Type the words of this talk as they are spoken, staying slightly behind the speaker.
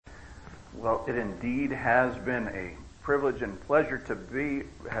Well, it indeed has been a privilege and pleasure to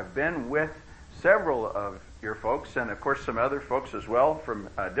have been with several of your folks, and of course some other folks as well from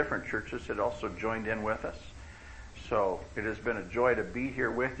different churches that also joined in with us. So it has been a joy to be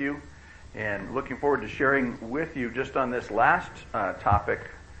here with you, and looking forward to sharing with you just on this last topic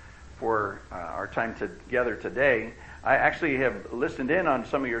for our time together today. I actually have listened in on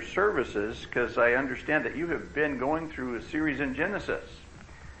some of your services because I understand that you have been going through a series in Genesis.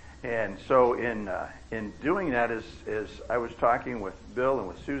 And so in doing that, as I was talking with Bill and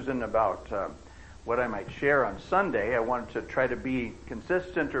with Susan about what I might share on Sunday, I wanted to try to be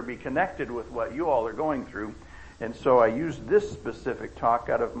consistent or be connected with what you all are going through. And so I used this specific talk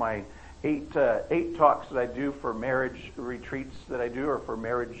out of my eight talks that I do for marriage retreats that I do, or for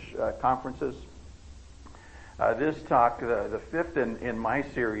marriage conferences. This talk, the fifth in my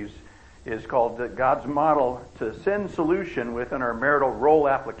series, is called God's Model to Sin Solution within our Marital Role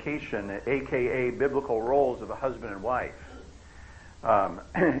Application, aka Biblical Roles of a Husband and Wife.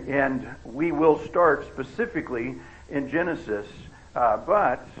 And we will start specifically in Genesis,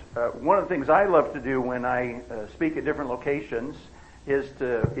 but one of the things I love to do when I speak at different locations is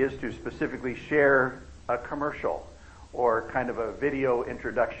to specifically share a commercial or kind of a video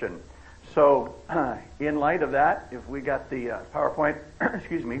introduction. So in light of that, if we got the PowerPoint,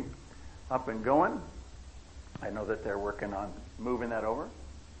 excuse me, up and going. I know that they're working on moving that over.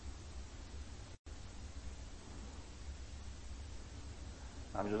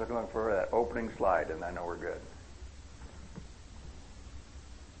 I'm just looking for that opening slide, and I know we're good.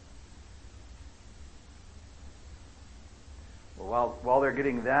 Well, while they're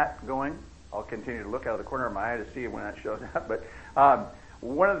getting that going, I'll continue to look out of the corner of my eye to see when that shows up. But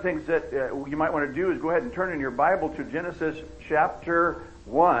one of the things that you might want to do is go ahead and turn in your Bible to Genesis chapter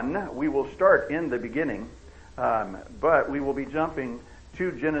 1. We will start in the beginning, but we will be jumping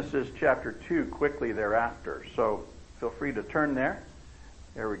to Genesis chapter 2 quickly thereafter. So feel free to turn there.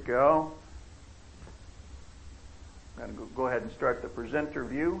 There we go. I'm going to go ahead and start the presenter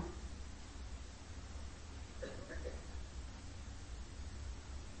view.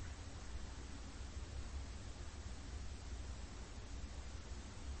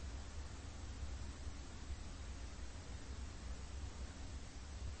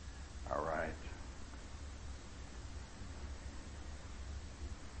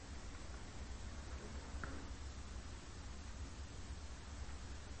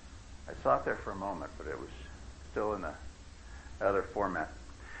 I saw it there for a moment, but it was still in the other format.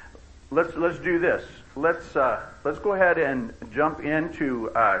 Let's do this. Let's go ahead and jump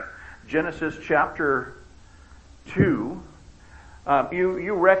into Genesis chapter 2.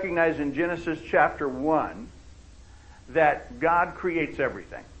 You recognize in Genesis chapter 1 that God creates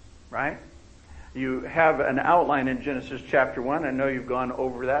everything, right? You have an outline in Genesis chapter 1. I know you've gone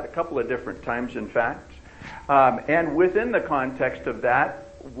over that a couple of different times, in fact. And within the context of that,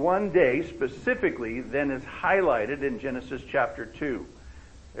 one day specifically then is highlighted in Genesis chapter 2.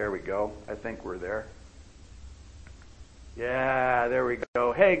 There we go. I think we're there. Yeah, there we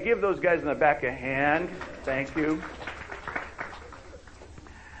go. Hey, give those guys in the back a hand. Thank you.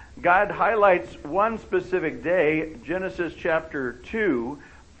 God highlights one specific day, Genesis chapter 2,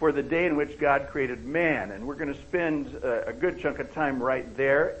 for the day in which God created man. And we're going to spend a good chunk of time right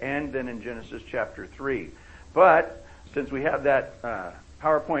there and then in Genesis chapter 3. But since we have that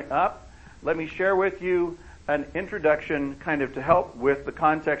PowerPoint up, let me share with you an introduction kind of to help with the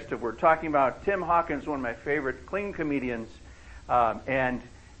context of what we're talking about. Tim Hawkins, one of my favorite clean comedians, and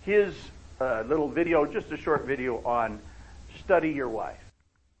his little video, just a short video on study your wife.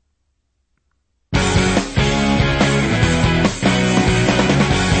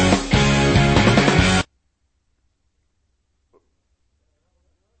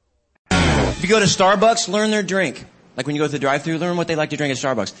 If you go to Starbucks, learn their drink. Like when you go to the drive-thru, learn what they like to drink at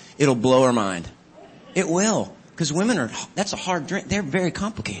Starbucks. It'll blow our mind. It will. Because women that's a hard drink. They're very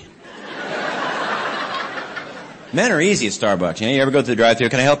complicated. Men are easy at Starbucks. You know, you ever go to the drive-thru?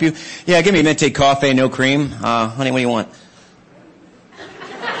 Can I help you? Yeah, give me a mint coffee, no cream. Honey, what do you want?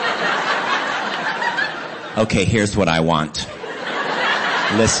 Okay, here's what I want.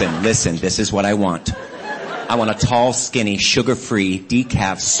 Listen, this is what I want. I want a tall, skinny, sugar-free,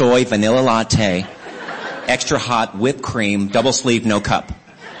 decaf, soy, vanilla latte, extra hot, whipped cream, double sleeve, no cup.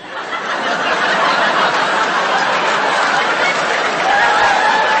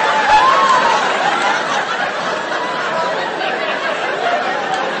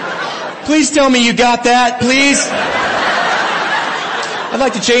 Please tell me you got that, please. I'd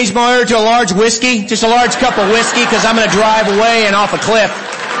like to change my order to a large whiskey, just a large cup of whiskey, because I'm going to drive away and off a cliff.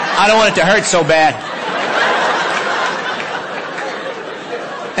 I don't want it to hurt so bad.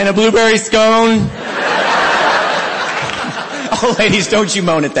 And a blueberry scone. Oh, ladies, don't you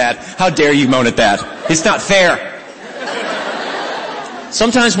moan at that. How dare you moan at that? It's not fair.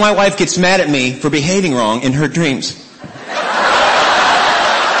 Sometimes my wife gets mad at me for behaving wrong in her dreams.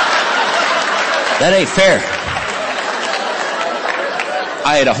 That ain't fair.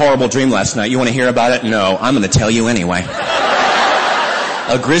 I had a horrible dream last night. You want to hear about it? No, I'm going to tell you anyway.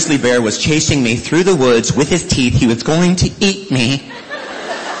 A grizzly bear was chasing me through the woods with his teeth. He was going to eat me.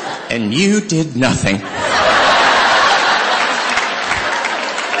 And you did nothing.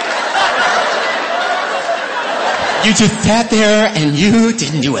 You just sat there and you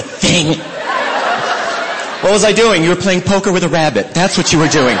didn't do a thing. What was I doing? You were playing poker with a rabbit. That's what you were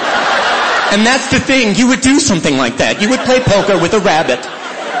doing. And that's the thing. You would do something like that. You would play poker with a rabbit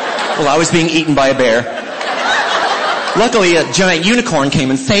while I was being eaten by a bear. Luckily, a giant unicorn came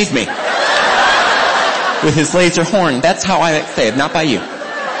and saved me with his laser horn. That's how I saved, not by you.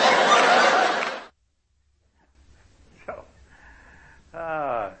 So,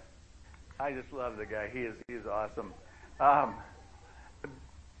 I just love the guy. He is awesome.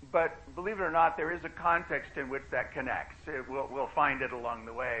 But believe it or not, there is a context in which that connects. We'll find it along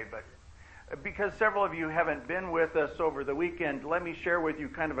the way. But because several of you haven't been with us over the weekend, let me share with you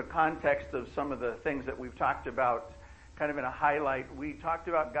kind of a context of some of the things that we've talked about, kind of in a highlight. We talked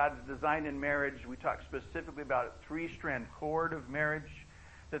about God's design in marriage. We talked specifically about a three-strand cord of marriage,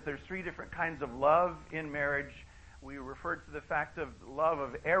 that there's three different kinds of love in marriage. We referred to the fact of love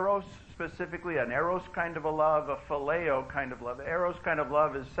of eros, specifically an eros kind of a love, a phileo kind of love. The eros kind of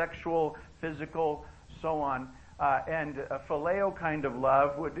love is sexual, physical, so on. And a phileo kind of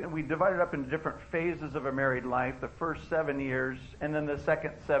love, we divide it up into different phases of a married life, the first 7 years, and then the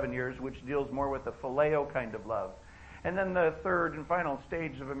second 7 years, which deals more with the phileo kind of love. And then the third and final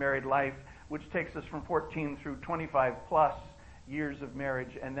stage of a married life, which takes us from 14 through 25 plus years of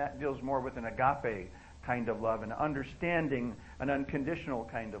marriage, and that deals more with an agape kind of love, an understanding, an unconditional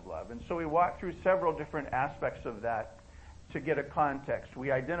kind of love. And so we walked through several different aspects of that to get a context.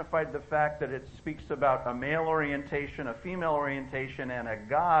 We identified the fact that it speaks about a male orientation, a female orientation, and a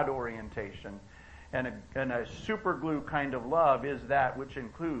God orientation. And a super glue kind of love is that which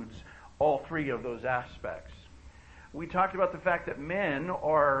includes all three of those aspects. We talked about the fact that men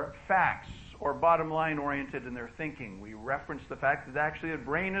are facts or bottom line oriented in their thinking. We referenced the fact that actually the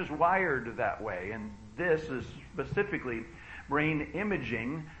brain is wired that way, and this is specifically brain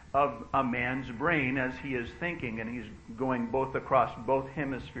imaging of a man's brain as he is thinking, and he's going both across both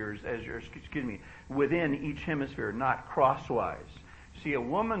hemispheres within each hemisphere, not crosswise. See, a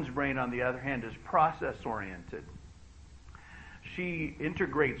woman's brain, on the other hand, is process oriented. She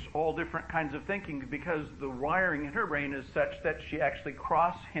integrates all different kinds of thinking because the wiring in her brain is such that she actually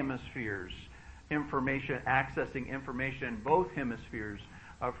cross hemispheres accessing information in both hemispheres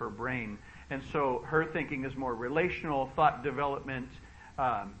of her brain. And so her thinking is more relational, thought development,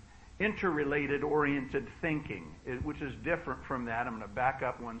 interrelated oriented thinking, which is different from that. I'm going to back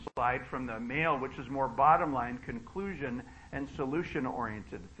up one slide from the male, which is more bottom line, conclusion and solution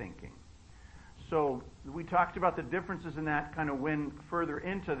oriented thinking. So we talked about the differences in that, kind of went further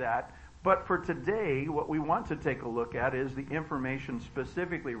into that. But for today, what we want to take a look at is the information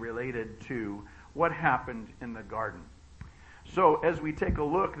specifically related to what happened in the garden. So as we take a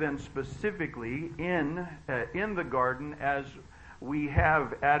look then specifically in the garden, as we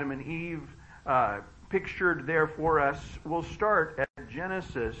have Adam and Eve pictured there for us, we'll start at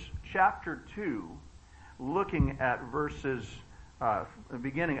Genesis chapter 2, looking at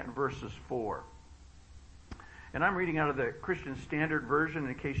beginning at verses 4. And I'm reading out of the Christian Standard Version.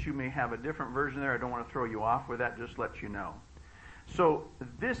 In case you may have a different version there, I don't want to throw you off with that, just let you know. So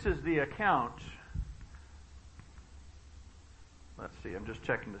this is the account. Let's see, I'm just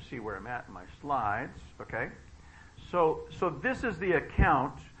checking to see where I'm at in my slides. Okay. So this is the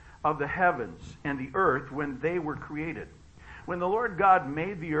account of the heavens and the earth when they were created. When the Lord God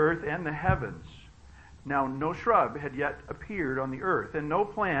made the earth and the heavens, now no shrub had yet appeared on the earth, and no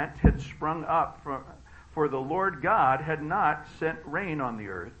plant had sprung up for the Lord God had not sent rain on the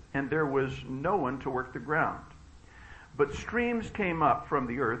earth, and there was no one to work the ground. But streams came up from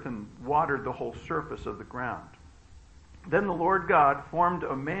the earth and watered the whole surface of the ground. Then the Lord God formed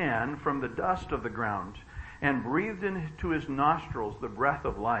a man from the dust of the ground and breathed into his nostrils the breath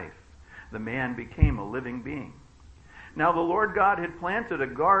of life. The man became a living being. Now the Lord God had planted a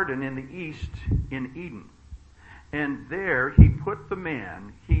garden in the east in Eden, and there he put the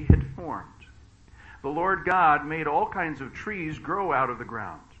man he had formed. The Lord God made all kinds of trees grow out of the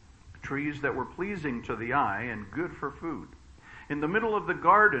ground, trees that were pleasing to the eye and good for food. In the middle of the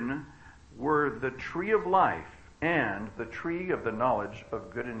garden were the tree of life and the tree of the knowledge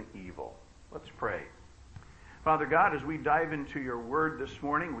of good and evil. Let's pray. Father God, as we dive into your word this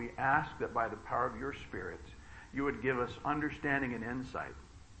morning, we ask that by the power of your Spirit, you would give us understanding and insight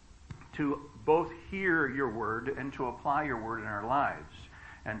to both hear your word and to apply your word in our lives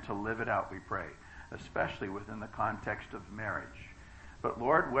and to live it out, we pray, especially within the context of marriage. But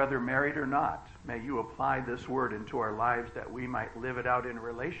Lord, whether married or not, may you apply this word into our lives that we might live it out in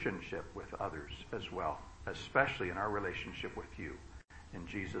relationship with others as well, especially in our relationship with you. In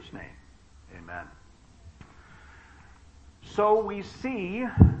Jesus' name, amen. So we see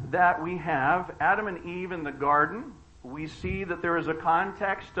that we have Adam and Eve in the garden. We see that there is a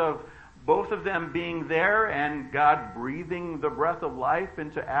context of both of them being there and God breathing the breath of life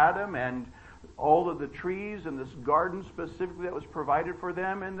into Adam and all of the trees in this garden specifically that was provided for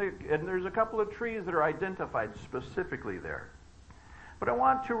them. And there's a couple of trees that are identified specifically there. But I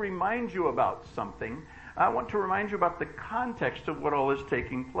want to remind you about something. I want to remind you about the context of what all is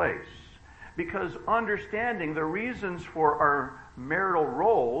taking place. Because understanding the reasons for our marital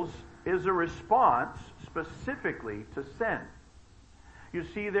roles is a response specifically to sin. You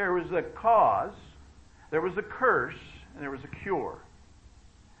see, there was a cause, there was a curse, and there was a cure.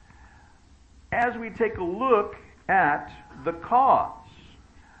 As we take a look at the cause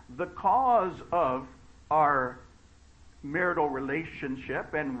of our marital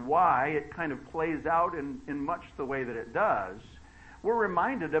relationship and why it kind of plays out in much the way that it does, we're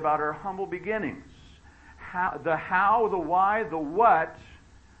reminded about our humble beginnings. The how, the why, the what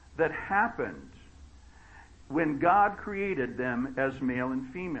that happened when God created them as male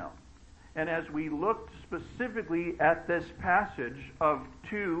and female. And as we looked specifically at this passage of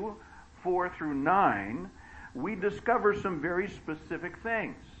 2:4-9, we discover some very specific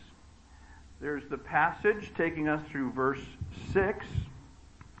things. There's the passage taking us through verse 6,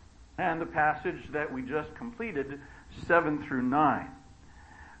 and the passage that we just completed, 7-9.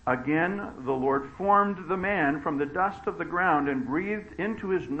 Again, the Lord formed the man from the dust of the ground and breathed into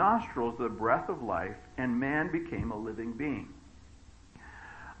his nostrils the breath of life, and man became a living being.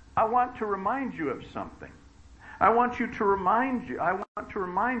 I want to remind you of something. I want to remind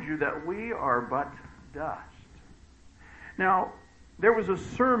you that we are but dust. Now, there was a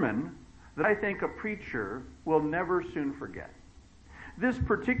sermon that I think a preacher will never soon forget. This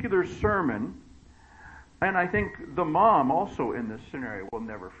particular sermon, and I think the mom also in this scenario will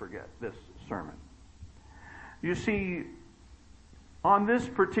never forget this sermon. You see, on this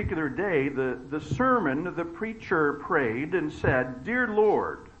particular day, the sermon, the preacher prayed and said, "Dear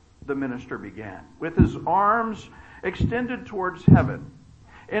Lord," the minister began, with his arms extended towards heaven,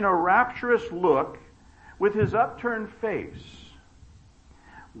 in a rapturous look, with his upturned face,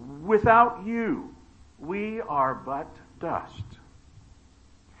 "without you, we are but dust."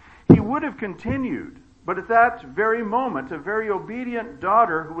 He would have continued, but at that very moment, a very obedient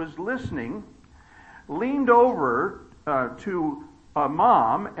daughter who was listening leaned over to a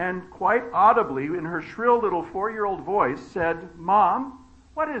mom and quite audibly, in her shrill little 4-year-old voice, said, "Mom,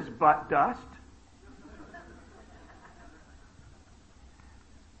 what is but dust?"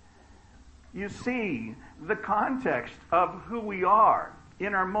 You see, the context of who we are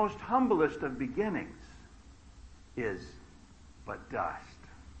in our most humblest of beginnings is but dust.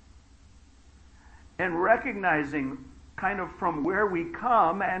 And recognizing kind of from where we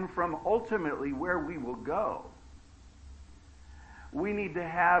come and from ultimately where we will go, we need to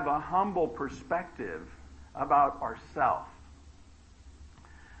have a humble perspective about ourselves.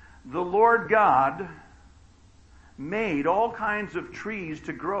 The Lord God made all kinds of trees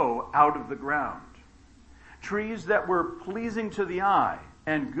to grow out of the ground. Trees that were pleasing to the eye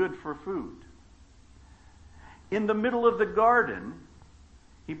and good for food. In the middle of the garden,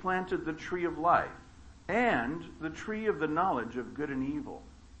 he planted the tree of life and the tree of the knowledge of good and evil.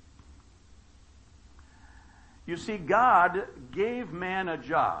 You see, God gave man a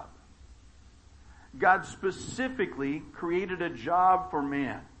job. God specifically created a job for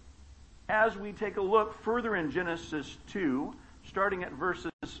man. As we take a look further in Genesis 2, starting at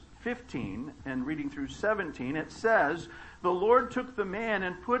verses 15 and reading through 17, it says, "The Lord took the man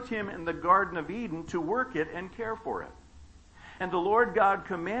and put him in the Garden of Eden to work it and care for it. And the Lord God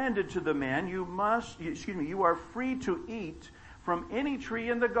commanded to the man, you are free to eat from any tree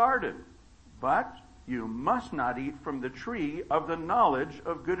in the garden, but you must not eat from the tree of the knowledge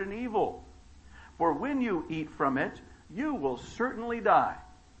of good and evil. For when you eat from it, you will certainly die."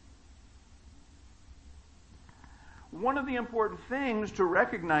 One of the important things to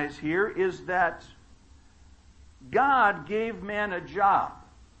recognize here is that God gave man a job.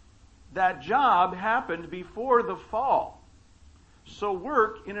 That job happened before the fall. So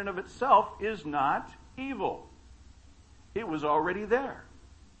work in and of itself is not evil. It was already there,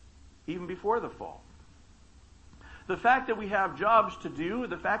 even before the fall. The fact that we have jobs to do,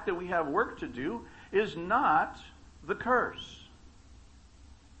 the fact that we have work to do, is not the curse.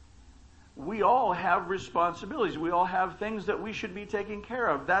 We all have responsibilities. We all have things that we should be taking care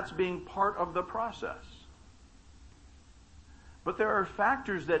of. That's being part of the process. But there are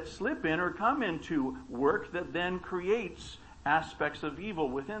factors that slip in or come into work that then creates aspects of evil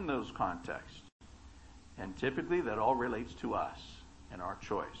within those contexts. And typically that all relates to us and our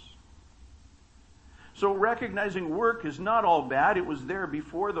choice. So recognizing work is not all bad. It was there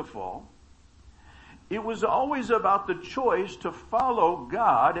before the fall. It was always about the choice to follow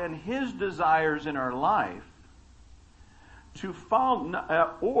God and His desires in our life, to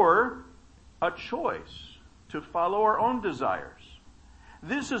follow, or a choice to follow our own desires.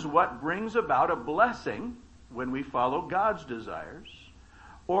 This is what brings about a blessing when we follow God's desires,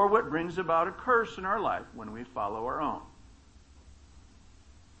 or what brings about a curse in our life when we follow our own.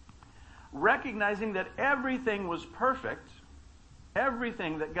 Recognizing that everything was perfect,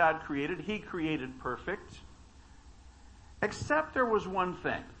 everything that God created, He created perfect, except there was one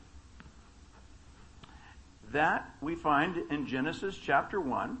thing. That we find in Genesis chapter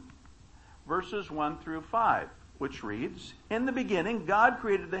 1, verses 1 through 5, which reads, "In the beginning, God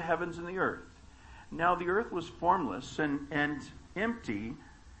created the heavens and the earth. Now the earth was formless and empty,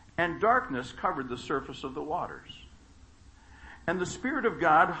 and darkness covered the surface of the waters. And the Spirit of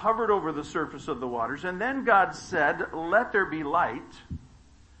God hovered over the surface of the waters. And then God said, 'Let there be light.'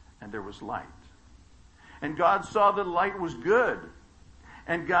 And there was light. And God saw that the light was good.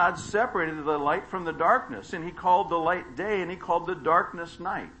 And God separated the light from the darkness. And He called the light day, and He called the darkness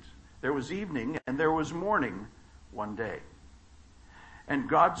night. There was evening, and there was morning one day. And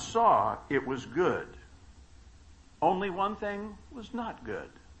God saw it was good. Only one thing was not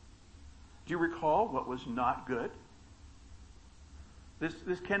good." Do you recall what was not good?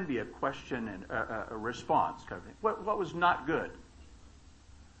 This can be a question and a response kind of thing. What was not good?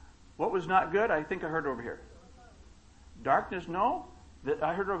 What was not good? I think I heard over here. Darkness, no?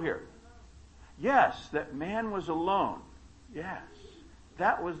 I heard over here. Yes, that man was alone. Yes.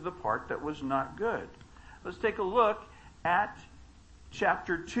 That was the part that was not good. Let's take a look at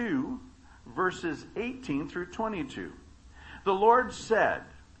chapter 2, verses 18 through 22. The Lord said,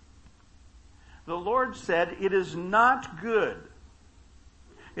 "It is not good.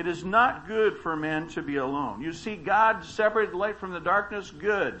 It is not good for man to be alone." You see, God separated the light from the darkness,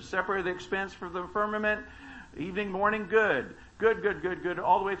 good. Separated the expanse from the firmament, evening, morning, good. Good,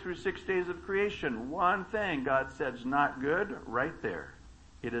 all the way through 6 days of creation. One thing God said is not good, right there.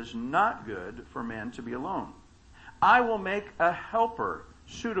 It is not good for man to be alone. I will make a helper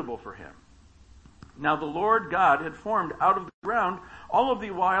suitable for him. Now the Lord God had formed out of the ground all of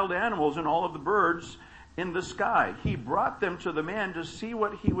the wild animals and all of the birds in the sky. He brought them to the man to see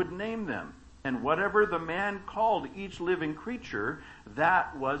what he would name them. And whatever the man called each living creature,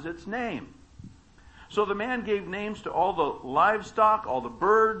 that was its name. So the man gave names to all the livestock, all the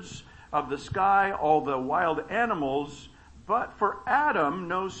birds of the sky, all the wild animals, but for Adam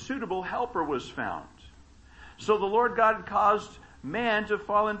no suitable helper was found. So the Lord God caused man to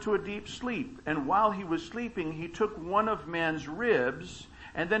fall into a deep sleep, and while he was sleeping, he took one of man's ribs,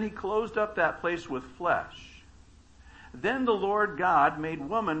 and then he closed up that place with flesh. Then the Lord God made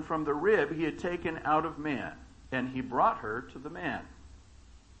woman from the rib he had taken out of man, and he brought her to the man.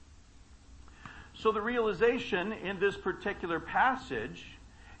 So the realization in this particular passage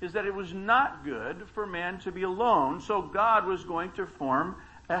is that it was not good for man to be alone, so God was going to form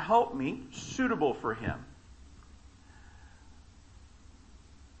a helpmeet suitable for him.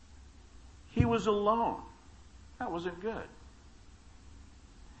 He was alone. That wasn't good.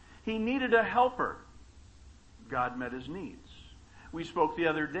 He needed a helper. God met his needs. We spoke the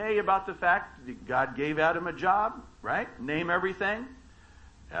other day about the fact that God gave Adam a job, right? Name everything.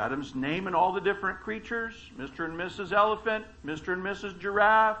 Adam's naming all the different creatures. Mr. and Mrs. Elephant, Mr. and Mrs.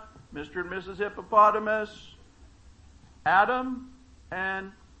 Giraffe, Mr. and Mrs. Hippopotamus. Adam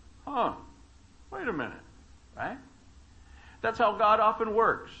and, wait a minute, right? That's how God often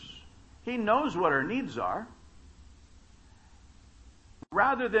works. He knows what our needs are.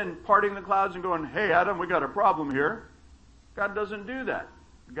 Rather than parting the clouds and going, "Hey, Adam, we got a problem here," God doesn't do that.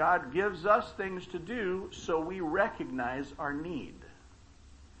 God gives us things to do so we recognize our need.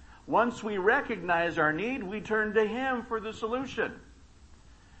 Once we recognize our need, we turn to Him for the solution.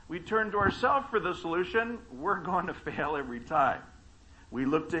 We turn to ourselves for the solution, we're going to fail every time. We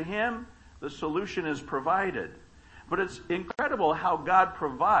look to Him, the solution is provided. But it's incredible how God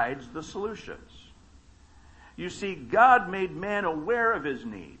provides the solutions. You see, God made man aware of his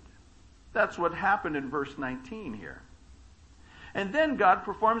need. That's what happened in verse 19 here. And then God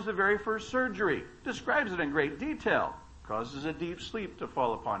performs the very first surgery, describes it in great detail, causes a deep sleep to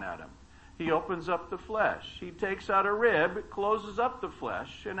fall upon Adam. He opens up the flesh. He takes out a rib, closes up the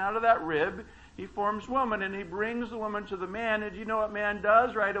flesh, and out of that rib, he forms woman, and he brings the woman to the man. And do you know what man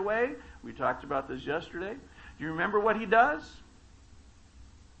does right away? We talked about this yesterday. Do you remember what he does?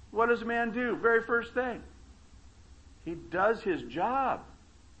 What does man do? Very first thing. He does his job,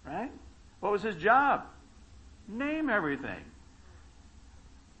 right? What was his job? Name everything.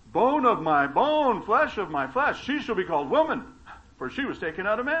 Bone of my bone, flesh of my flesh. She shall be called woman, for she was taken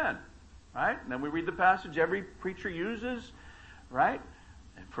out of man. Right? And then we read the passage every preacher uses, right?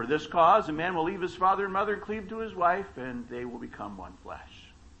 And for this cause, a man will leave his father and mother and cleave to his wife, and they will become one flesh.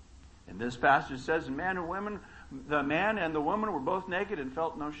 And this passage says, the man and the woman were both naked and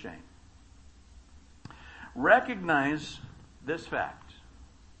felt no shame. Recognize this fact.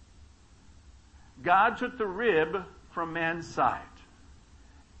 God took the rib from man's side.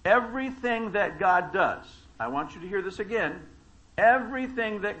 Everything that God does, I want you to hear this again,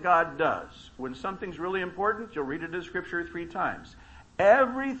 everything that God does, when something's really important, you'll read it in Scripture 3 times.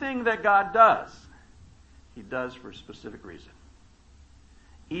 Everything that God does, He does for a specific reason.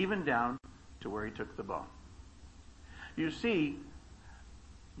 Even down to where He took the bone. You see,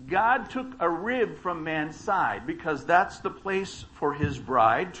 God took a rib from man's side because that's the place for His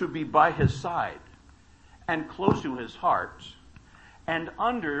bride to be by His side and close to His heart and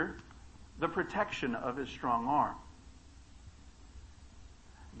under the protection of His strong arm.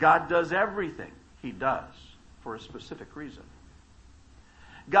 God does everything He does for a specific reason.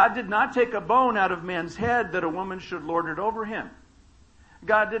 God did not take a bone out of man's head that a woman should lord it over him.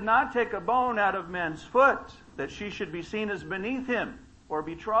 God did not take a bone out of man's foot that she should be seen as beneath him or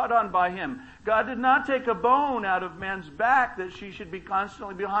be trod on by him. God did not take a bone out of man's back that she should be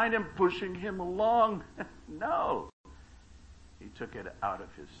constantly behind him, pushing him along. No. He took it out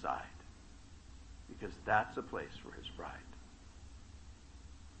of His side because that's a place for His bride.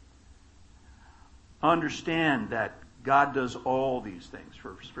 Understand that God does all these things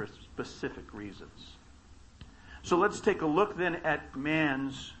for specific reasons. So let's take a look then at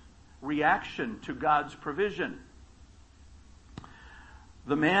man's reaction to God's provision.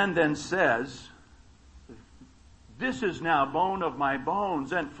 The man then says, "This is now bone of my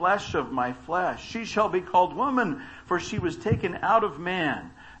bones and flesh of my flesh. She shall be called woman, for she was taken out of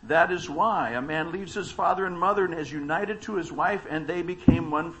man. That is why a man leaves his father and mother and is united to his wife, and they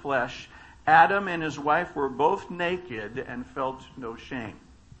became one flesh. Adam and his wife were both naked and felt no shame."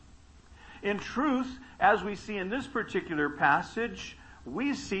 In truth, as we see in this particular passage,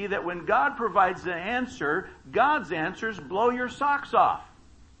 we see that when God provides the answer, God's answers blow your socks off.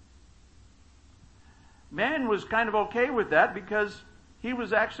 Man was kind of okay with that because he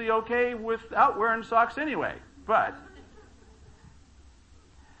was actually okay without wearing socks anyway. But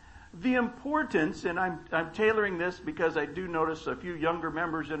the importance, and I'm tailoring this because I do notice a few younger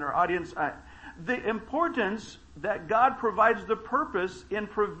members in our audience, the importance that God provides the purpose in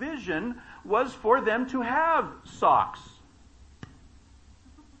provision was for them to have socks.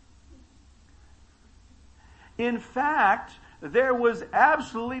 In fact, there was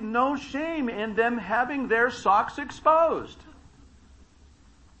absolutely no shame in them having their socks exposed.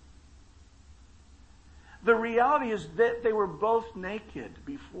 The reality is that they were both naked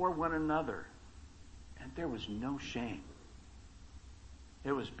before one another, and there was no shame.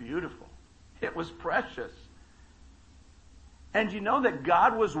 It was beautiful. It was precious. And you know that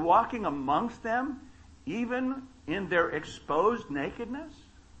God was walking amongst them even in their exposed nakedness?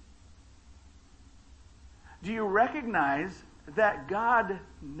 Do you recognize that God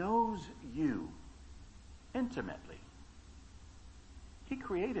knows you intimately? He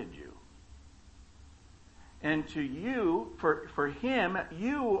created you. And to you, for Him,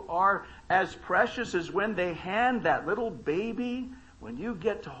 you are as precious as when they hand that little baby, when you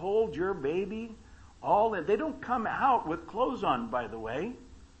get to hold your baby, they don't come out with clothes on, by the way,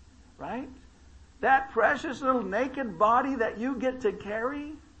 right? That precious little naked body that you get to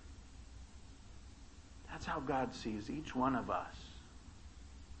carry, that's how God sees each one of us.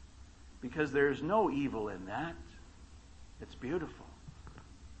 Because there's no evil in that. It's beautiful.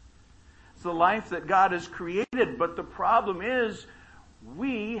 It's the life that God has created, but the problem is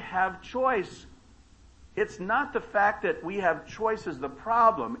we have choice. It's not the fact that we have choice is the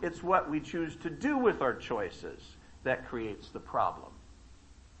problem. It's what we choose to do with our choices that creates the problem.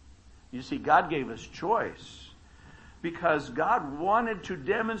 You see, God gave us choice because God wanted to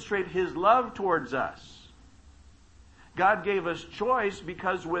demonstrate His love towards us. God gave us choice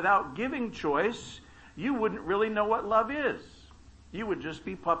because without giving choice, you wouldn't really know what love is. You would just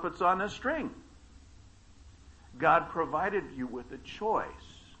be puppets on a string. God provided you with a choice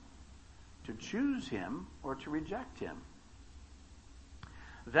to choose him or to reject him.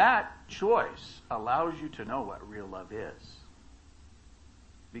 That choice allows you to know what real love is,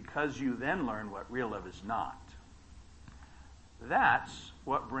 because you then learn what real love is not. That's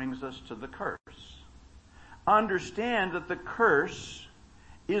what brings us to the curse. Understand that the curse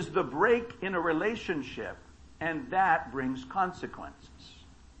is the break in a relationship, and that brings consequences.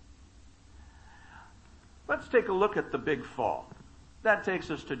 Let's take a look at the big fall. That takes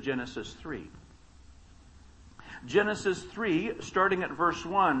us to Genesis 3. Genesis 3, starting at verse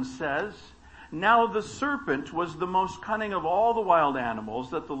 1, says, "Now the serpent was the most cunning of all the wild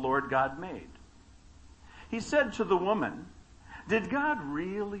animals that the Lord God made. He said to the woman, 'Did God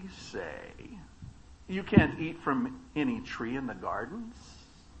really say you can't eat from any tree in the gardens?'"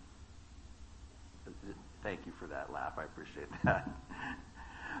 Thank you for that laugh. I appreciate that.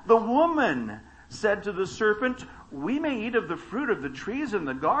 "The woman said to the serpent, 'We may eat of the fruit of the trees in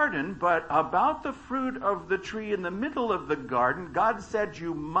the garden, but about the fruit of the tree in the middle of the garden, God said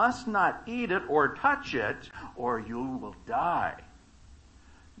you must not eat it or touch it, or you will die.'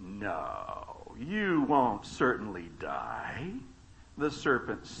 'No, you won't certainly die,' the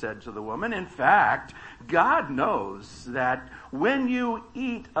serpent said to the woman. 'In fact, God knows that when you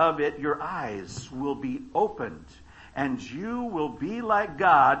eat of it, your eyes will be opened, and you will be like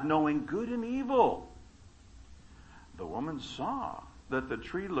God, knowing good and evil.' The woman saw that the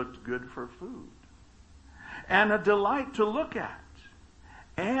tree looked good for food, and a delight to look at,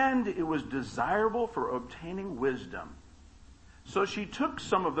 and it was desirable for obtaining wisdom. So she took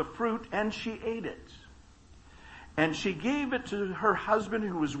some of the fruit and she ate it. And she gave it to her husband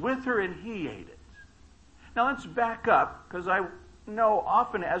who was with her, and he ate it." Now let's back up, because I know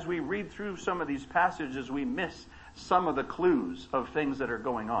often as we read through some of these passages, we miss some of the clues of things that are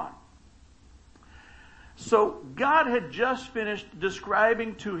going on. So God had just finished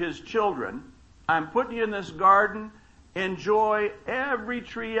describing to his children, "I'm putting you in this garden. Enjoy every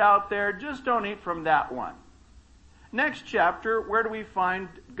tree out there. Just don't eat from that one." Next chapter, where do we find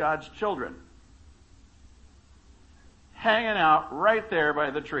God's children? Hanging out right there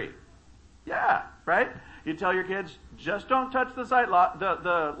by the tree. Yeah, right? You tell your kids, just don't touch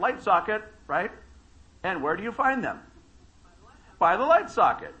the light socket, right? And where do you find them? By the light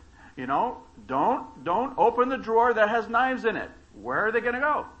socket. You know, don't open the drawer that has knives in it. Where are they going to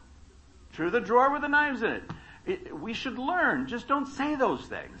go? Through the drawer with the knives in it. We should learn. Just don't say those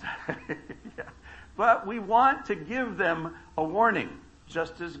things. Yeah. But we want to give them a warning,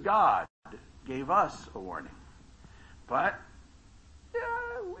 just as God gave us a warning. But,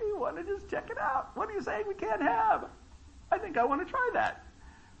 yeah, we want to just check it out. What are you saying we can't have? I think I want to try that.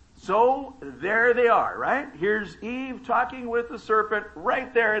 So there they are, right? Here's Eve talking with the serpent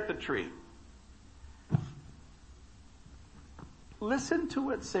right there at the tree. Listen to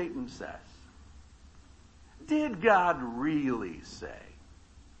what Satan says. Did God really say?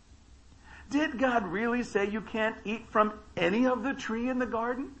 Did God really say you can't eat from any of the tree in the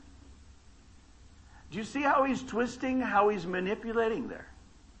garden? Do you see how he's twisting, how he's manipulating there?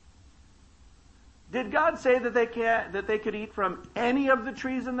 Did God say that they could eat from any of the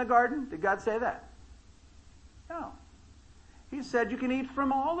trees in the garden? Did God say that? No. He said you can eat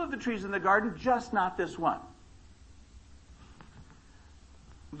from all of the trees in the garden, just not this one.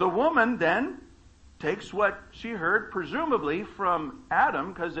 The woman then takes what she heard, presumably from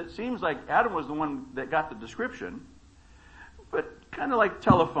Adam, because it seems like Adam was the one that got the description. But kind of like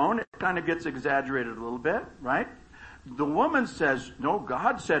telephone, it kind of gets exaggerated a little bit, right? The woman says, "No,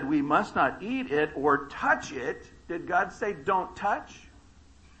 God said we must not eat it or touch it." Did God say don't touch?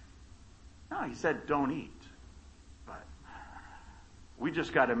 No, he said don't eat. But we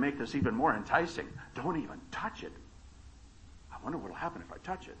just got to make this even more enticing. Don't even touch it. I wonder what will happen if I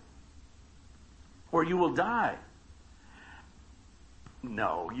touch it. Or you will die.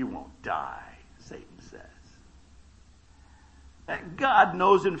 No, you won't die, Satan says. God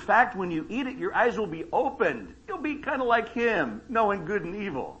knows, in fact, when you eat it, your eyes will be opened. You'll be kind of like him, knowing good and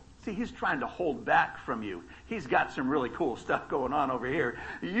evil. See, he's trying to hold back from you. He's got some really cool stuff going on over here.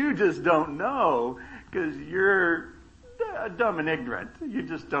 You just don't know because you're dumb and ignorant. You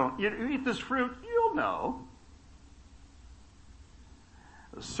just don't. You eat this fruit, you'll know.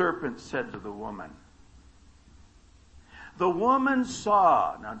 The serpent said to the woman. The woman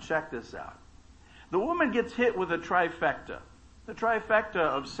saw. Now check this out. The woman gets hit with a trifecta. The trifecta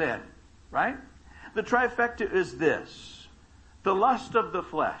of sin, right? The trifecta is this. The lust of the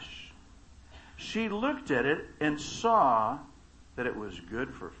flesh. She looked at it and saw that it was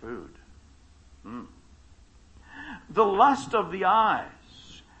good for food. The lust of the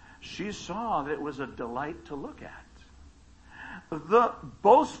eyes. She saw that it was a delight to look at. The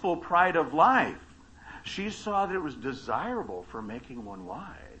boastful pride of life. She saw that it was desirable for making one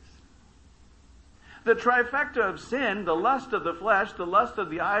wise. The trifecta of sin, the lust of the flesh, the lust of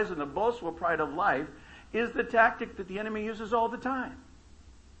the eyes, and the boastful pride of life is the tactic that the enemy uses all the time.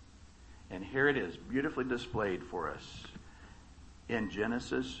 And here it is, beautifully displayed for us in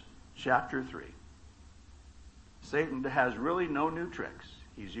Genesis chapter 3. Satan has really no new tricks.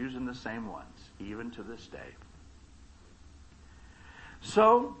 He's using the same ones, even to this day.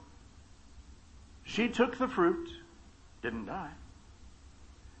 So, she took the fruit, didn't die.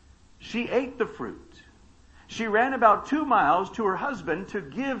 She ate the fruit. She ran about 2 miles to her husband to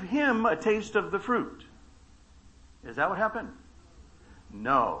give him a taste of the fruit. Is that what happened?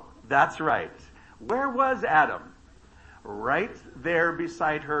 No, that's right. Where was Adam? Right there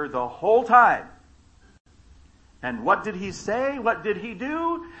beside her the whole time. And what did he say? What did he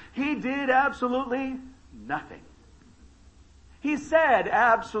do? He did absolutely nothing. He said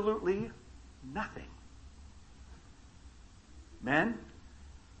absolutely nothing. Men,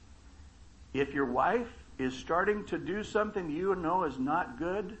 if your wife is starting to do something you know is not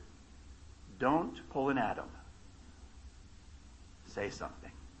good, don't pull an Adam. Say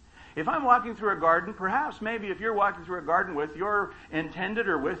something. If I'm walking through a garden, perhaps maybe if you're walking through a garden with your intended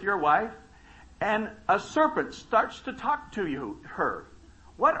or with your wife, and a serpent starts to talk to her,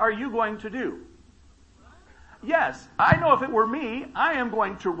 what are you going to do? Yes, I know if it were me, I am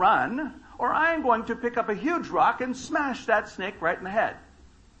going to run, or I am going to pick up a huge rock and smash that snake right in the head.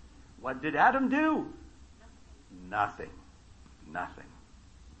 What did Adam do? Nothing. Nothing.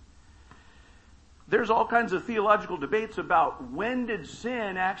 There's all kinds of theological debates about when did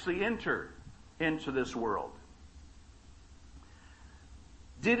sin actually enter into this world.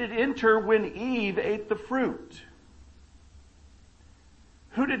 Did it enter when Eve ate the fruit?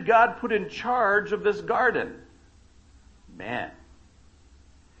 Who did God put in charge of this garden? Man.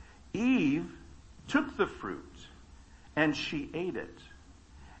 Eve took the fruit and she ate it.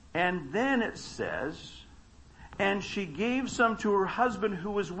 And then it says, and she gave some to her husband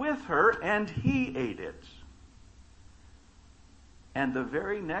who was with her, and he ate it. And the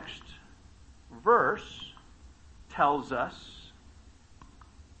very next verse tells us,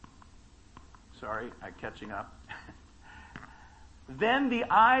 sorry, I'm catching up. Then the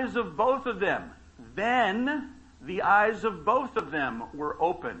eyes of both of them were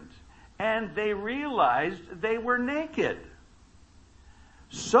opened, and they realized they were naked.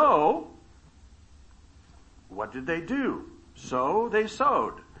 So, what did they do? So they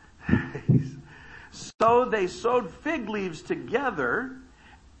sewed. So they sewed fig leaves together,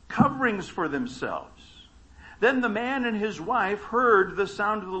 coverings for themselves. Then the man and his wife heard the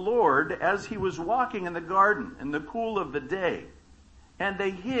sound of the Lord as he was walking in the garden in the cool of the day. And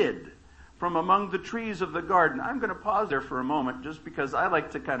they hid from among the trees of the garden. I'm going to pause there for a moment just because I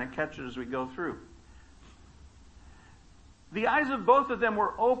like to kind of catch it as we go through. The eyes of both of them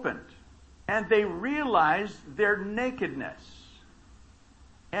were opened, and they realized their nakedness.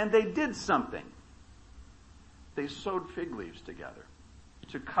 And they did something. They sewed fig leaves together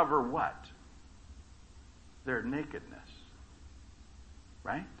to cover what? Their nakedness.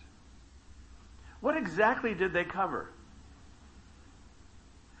 Right? What exactly did they cover?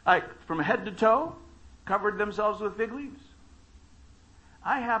 Like, from head to toe, covered themselves with fig leaves?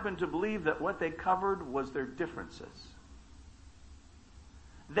 I happen to believe that what they covered was their differences.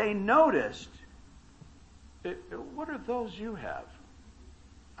 They noticed, what are those you have?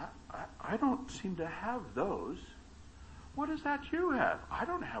 I don't seem to have those. What is that you have? I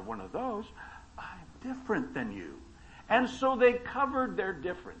don't have one of those. I'm different than you. And so they covered their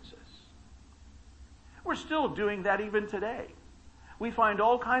differences. We're still doing that even today. We find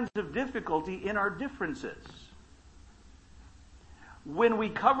all kinds of difficulty in our differences. When we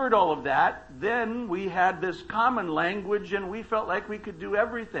covered all of that, then we had this common language and we felt like we could do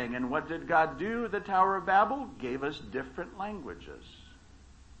everything. And what did God do at the Tower of Babel? Gave us different languages,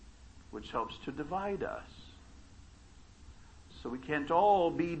 which helps to divide us. So we can't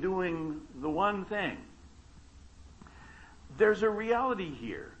all be doing the one thing. There's a reality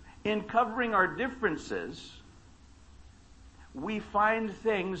here. In covering our differences, we find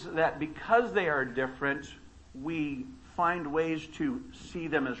things that because they are different, we find ways to see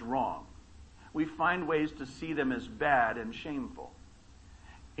them as wrong. We find ways to see them as bad and shameful.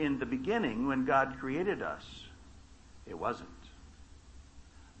 In the beginning, when God created us, it wasn't.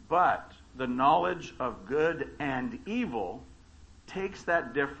 But the knowledge of good and evil takes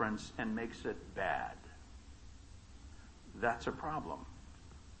that difference and makes it bad. That's a problem.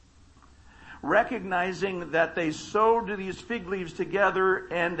 recognizing that they sewed these fig leaves together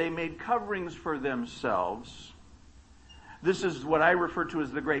and they made coverings for themselves. This is what I refer to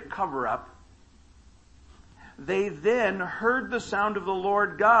as the great cover-up. They then heard the sound of the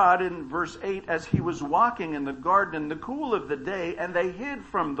Lord God in verse 8 as he was walking in the garden in the cool of the day, and they hid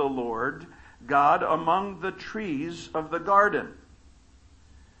from the Lord God among the trees of the garden.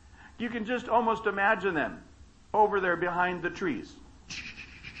 You can just almost imagine them over there behind the trees,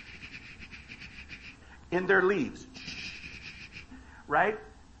 in their leaves, right?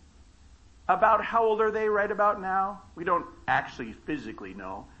 About how old are they right about now? We don't actually physically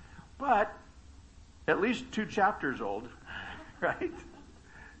know, but at least 2 chapters old, right?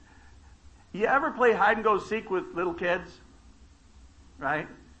 You ever play hide and go seek with little kids? Right?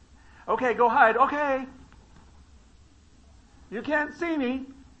 Okay, go hide. Okay. You can't see me.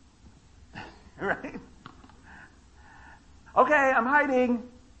 Right? Okay, I'm hiding.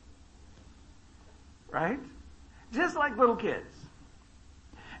 Right? Just like little kids.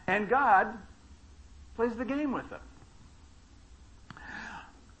 And God plays the game with them.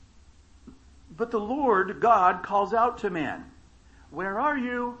 But the Lord God calls out to man, "Where are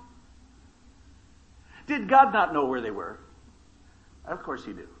you?" Did God not know where they were? Of course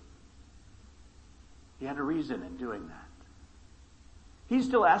he did. He had a reason in doing that. He's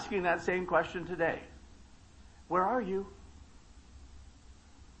still asking that same question today. Where are you?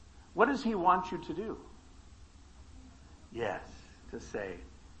 What does he want you to do? Yes, to say,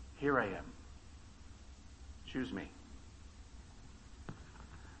 "Here I am. Choose me."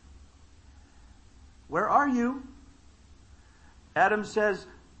 Where are you? Adam says,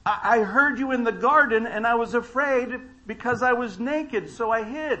 I heard you in the garden and I was afraid because I was naked, so I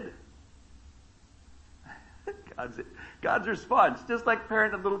hid. God's response, just like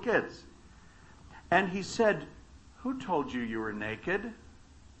parenting little kids. And he said, "Who told you you were naked?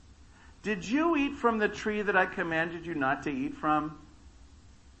 Did you eat from the tree that I commanded you not to eat from?"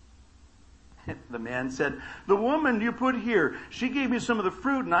 The man said, "The woman you put here, she gave me some of the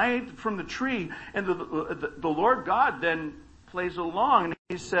fruit and I ate from the tree." And the Lord God then plays along and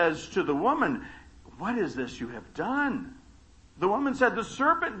he says to the woman, "What is this you have done?" The woman said, "The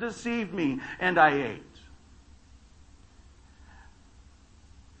serpent deceived me and I ate."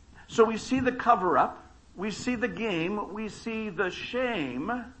 So we see the cover-up, we see the game, we see the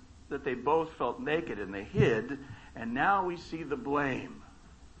shame that they both felt naked and they hid, and now we see the blame.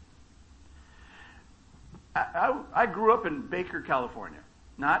 I grew up in Baker, California,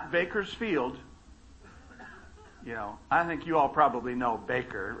 not Bakersfield. You know, I think you all probably know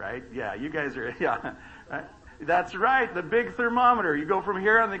Baker, right? Yeah, you guys are, yeah. Right? That's right, the big thermometer. You go from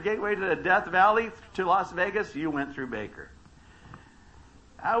here on the gateway to the Death Valley to Las Vegas, you went through Baker.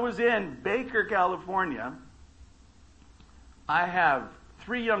 I was in Baker, California. I have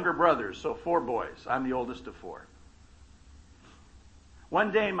 3 younger brothers, so 4 boys. I'm the oldest of 4.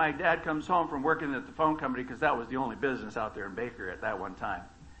 One day my dad comes home from working at the phone company, because that was the only business out there in Baker at that one time.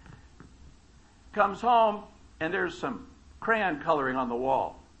 Comes home and there's some crayon coloring on the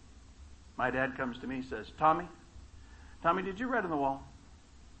wall. My dad comes to me and says, Tommy, did you write on the wall?"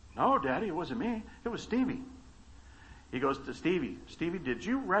 "No, Daddy, it wasn't me. It was Stevie." He goes to Stevie, "Stevie, did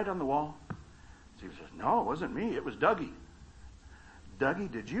you write on the wall?" Stevie says, "No, it wasn't me. It was Dougie."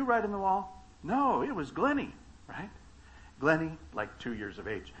 "Dougie, did you write on the wall?" "No, it was Glennie," right? Glennie, like 2 years of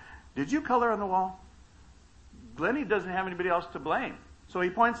age. "Did you color on the wall?" Glennie doesn't have anybody else to blame. So he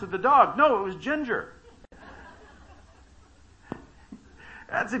points at the dog. "No, it was Ginger."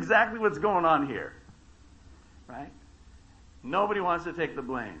 That's exactly what's going on here. Right? Nobody wants to take the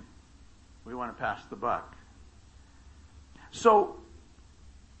blame. We want to pass the buck. So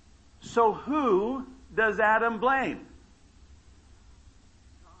who does Adam blame?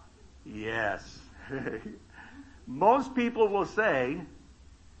 Yes. Most people will say,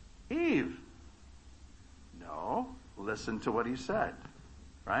 Eve. No, listen to what he said,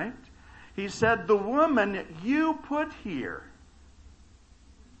 right? He said, "The woman you put here,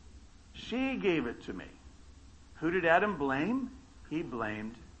 she gave it to me." Who did Adam blame? He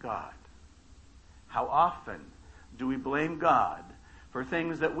blamed God. How often do we blame God for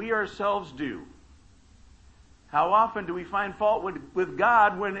things that we ourselves do? How often do we find fault with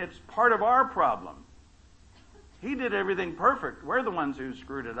God when it's part of our problem? He did everything perfect. We're the ones who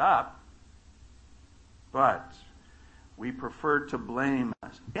screwed it up. But we prefer to blame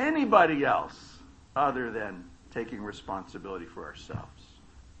anybody else other than taking responsibility for ourselves.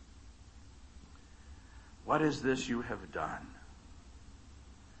 What is this you have done?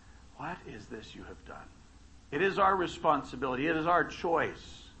 What is this you have done? It is our responsibility. It is our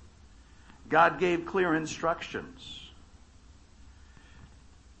choice. God gave clear instructions.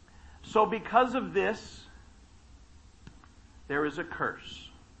 So because of this, there is a curse.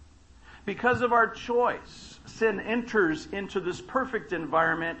 Because of our choice, sin enters into this perfect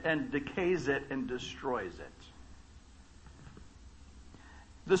environment and decays it and destroys it.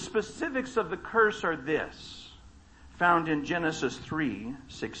 The specifics of the curse are this, found in Genesis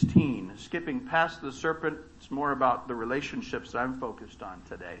 3:16. Skipping past the serpent, it's more about the relationships I'm focused on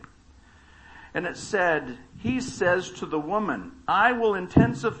today. And it said, he says to the woman, I will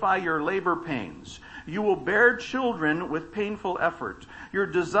intensify your labor pains. You will bear children with painful effort. Your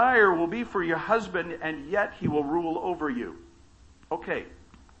desire will be for your husband, and yet he will rule over you. Okay.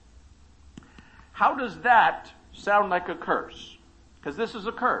 How does that sound like a curse? Because this is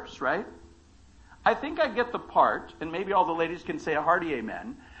a curse, right? I think I get the part, and maybe all the ladies can say a hearty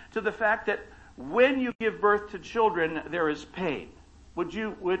amen, to the fact that when you give birth to children, there is pain.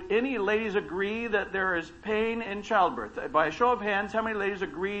 Would any ladies agree that there is pain in childbirth? By a show of hands, how many ladies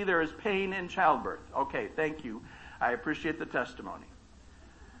agree there is pain in childbirth? Okay, thank you. I appreciate the testimony.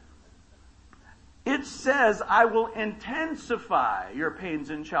 It says, I will intensify your pains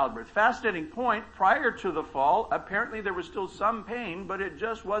in childbirth. Fascinating point. Prior to the fall, apparently there was still some pain, but it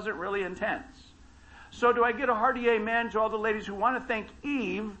just wasn't really intense. So do I get a hearty amen to all the ladies who want to thank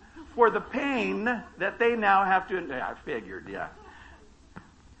Eve for the pain that they now have to... I figured, yeah.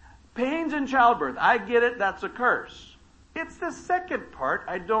 Pains in childbirth. I get it. That's a curse. It's the second part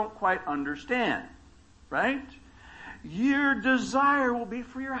I don't quite understand. Right? Your desire will be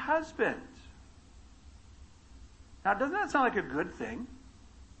for your husband. Now, doesn't that sound like a good thing?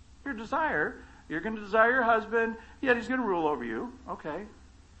 Your desire. You're going to desire your husband, yet he's going to rule over you. Okay.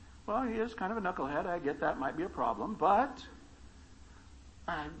 Well, he is kind of a knucklehead. I get that might be a problem, but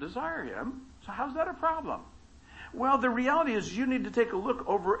I desire him. So how's that a problem? Well, the reality is you need to take a look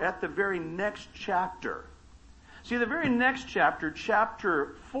over at the very next chapter. See, the very next chapter,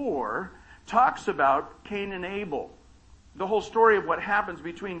 chapter 4, talks about Cain and Abel. The whole story of what happens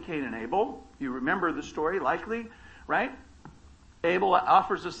between Cain and Abel. You remember the story, likely, right? Abel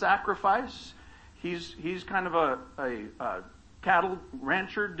offers a sacrifice. He's kind of a cattle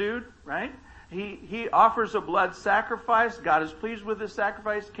rancher dude, right? He offers a blood sacrifice. God is pleased with his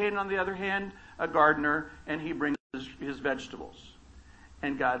sacrifice. Cain, on the other hand, a gardener, and he brings his vegetables.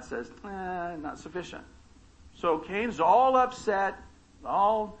 And God says, not sufficient. So Cain's all upset,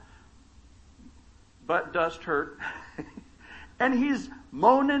 all butt dust hurt. And he's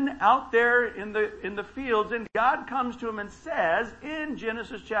moaning out there in the fields, and God comes to him and says in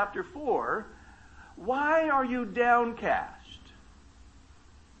Genesis chapter 4, why are you downcast?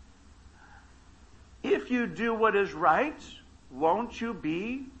 If you do what is right, won't you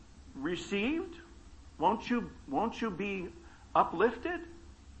be received? Won't you be uplifted?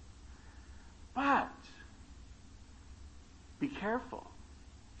 But be careful.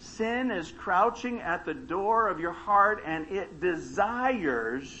 Sin is crouching at the door of your heart, and it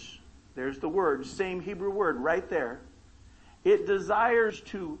desires, there's the word, same Hebrew word right there. It desires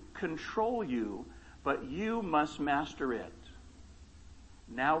to control you, but you must master it.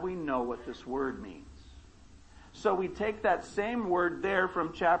 Now we know what this word means. So we take that same word there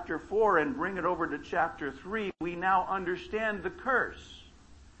from chapter 4 and bring it over to chapter 3. We now understand the curse.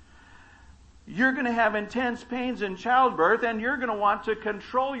 You're going to have intense pains in childbirth, and you're going to want to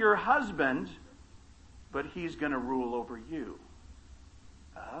control your husband, but he's going to rule over you.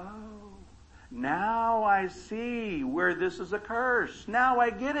 Oh, now I see where this is a curse. Now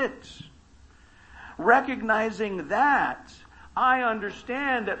I get it. Recognizing that, I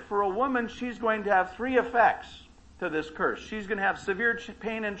understand that for a woman, she's going to have 3 effects to this curse. She's going to have severe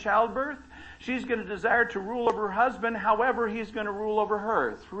pain in childbirth. She's going to desire to rule over her husband. However, he's going to rule over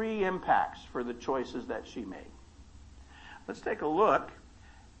her. 3 impacts for the choices that she made. Let's take a look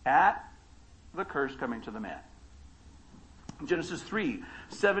at the curse coming to the man. Genesis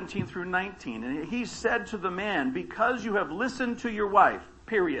 3:17 through 19. And he said to the man, because you have listened to your wife,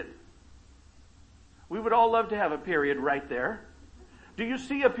 period. We would all love to have a period right there. Do you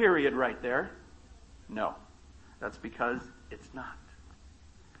see a period right there? No. That's because it's not.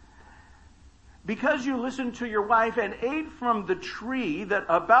 Because you listened to your wife and ate from the tree that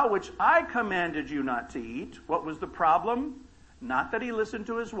about which I commanded you not to eat. What was the problem? Not that he listened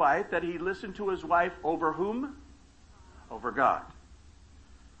to his wife, that he listened to his wife over whom? Over God.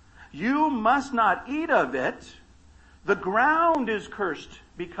 You must not eat of it. The ground is cursed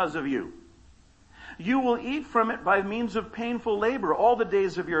because of you. You will eat from it by means of painful labor all the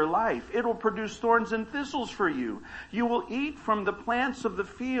days of your life. It will produce thorns and thistles for you. You will eat from the plants of the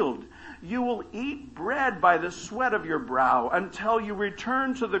field. You will eat bread by the sweat of your brow until you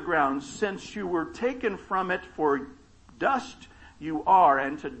return to the ground, since you were taken from it, for dust you are,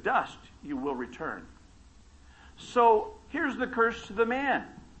 and to dust you will return. So here's the curse to the man.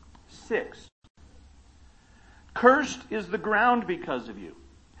 6. Cursed is the ground because of you.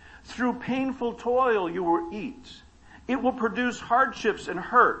 Through painful toil you will eat. It will produce hardships and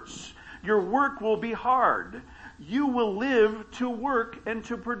hurts. Your work will be hard. You will live to work and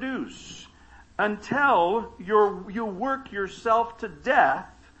to produce until you work yourself to death,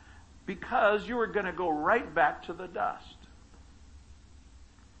 because you are going to go right back to the dust.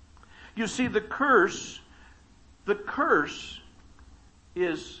 You see, the curse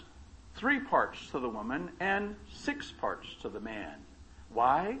is 3 parts to the woman and 6 parts to the man.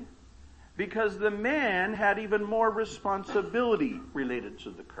 Why? Because the man had even more responsibility related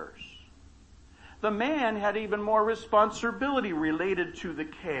to the curse. The man had even more responsibility related to the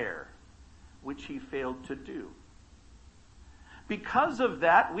care, which he failed to do. Because of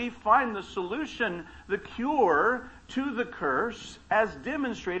that, we find the solution, the cure to the curse, as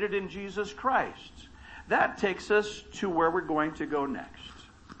demonstrated in Jesus Christ. That takes us to where we're going to go next.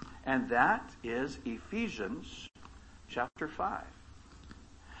 And that is Ephesians chapter 5.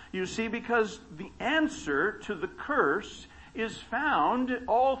 You see, because the answer to the curse is found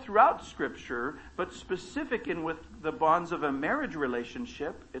all throughout Scripture, but specific in with the bonds of a marriage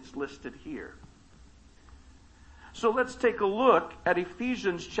relationship, it's listed here. So let's take a look at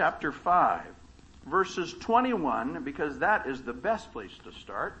Ephesians chapter 5, verses 21, because that is the best place to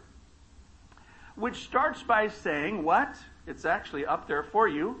start, which starts by saying what? It's actually up there for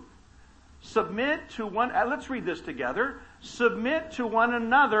you. Submit to one, let's read this together. Submit to one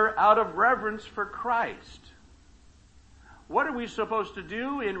another out of reverence for Christ. What are we supposed to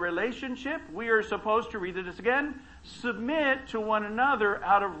do in relationship? We are supposed to, read this again, submit to one another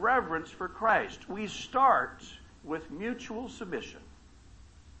out of reverence for Christ. We start with mutual submission.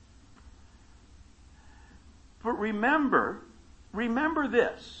 But remember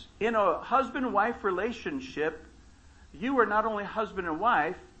this. In a husband-wife relationship, you are not only husband and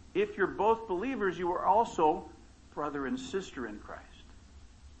wife. If you're both believers, you are also brother and sister in Christ.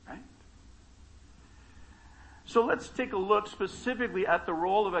 Right? So let's take a look specifically at the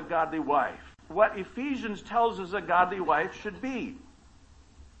role of a godly wife. What Ephesians tells us a godly wife should be.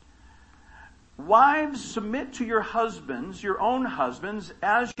 Wives, submit to your husbands, your own husbands,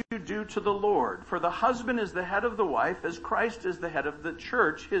 as you do to the Lord. For the husband is the head of the wife, as Christ is the head of the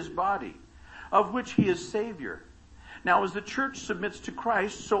church, his body, of which he is Savior. Now, as the church submits to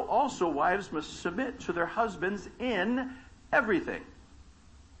Christ, so also wives must submit to their husbands in everything.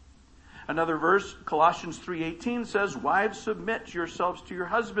 Another verse, Colossians 3:18 says, wives, submit yourselves to your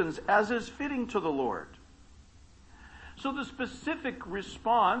husbands as is fitting to the Lord. So the specific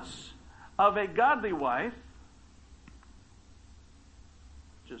response of a godly wife,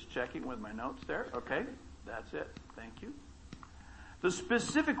 just checking with my notes there. Okay, that's it. Thank you. The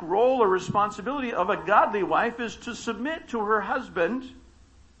specific role or responsibility of a godly wife is to submit to her husband.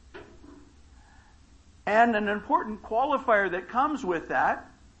 And an important qualifier that comes with that,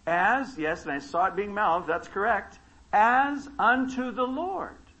 as, yes, and I saw it being mouthed, that's correct, as unto the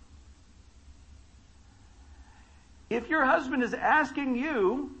Lord. If your husband is asking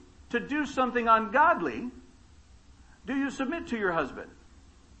you to do something ungodly, do you submit to your husband?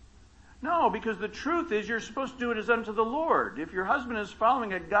 No, because the truth is you're supposed to do it as unto the Lord. If your husband is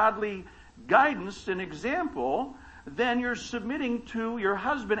following a godly guidance and example, then you're submitting to your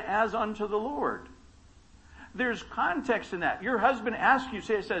husband as unto the Lord. There's context in that. Your husband asks you,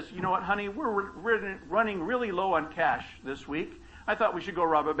 says, you know what, honey, we're running really low on cash this week. I thought we should go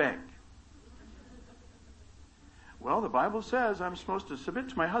rob a bank. Well, the Bible says I'm supposed to submit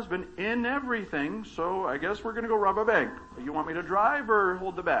to my husband in everything, so I guess we're going to go rob a bank. You want me to drive or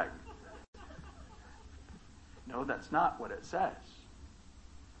hold the bag? No, that's not what it says.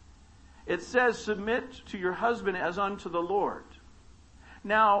 It says submit to your husband as unto the Lord.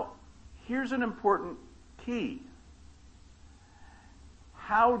 Now, here's an important key.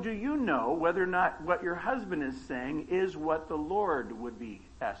 How do you know whether or not what your husband is saying is what the Lord would be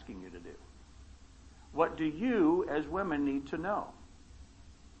asking you to do? What do you, as women, need to know?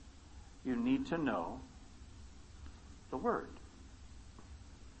 You need to know the Word.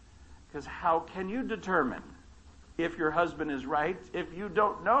 Because how can you determine if your husband is right if you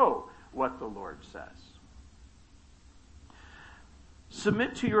don't know what the Lord says?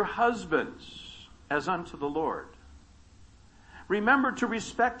 Submit to your husbands as unto the Lord. Remember to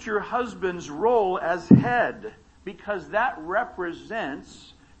respect your husband's role as head, because that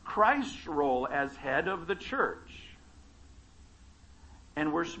represents Christ's role as head of the church.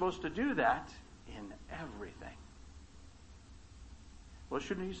 And we're supposed to do that in everything. Well,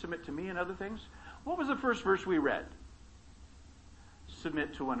 shouldn't he submit to me in other things? What was the first verse we read?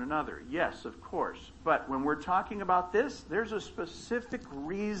 submit to one another. Yes, of course. But when we're talking about this, there's a specific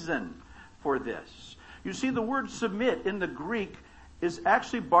reason for this. You see, the word submit in the Greek is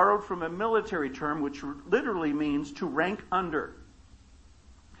actually borrowed from a military term which literally means to rank under.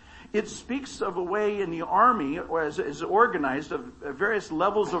 It speaks of a way in the army, or as is organized, of various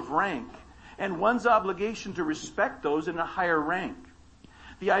levels of rank, and one's obligation to respect those in a higher rank.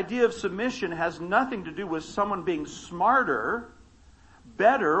 The idea of submission has nothing to do with someone being smarter,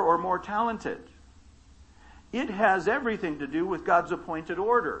 better, or more talented. It has everything to do with God's appointed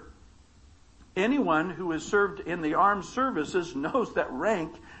order. Anyone who has served in the armed services knows that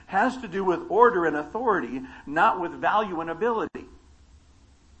rank has to do with order and authority, not with value and ability.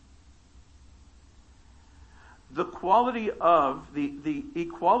 The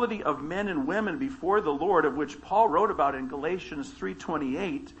equality of men and women before the Lord, of which Paul wrote about in Galatians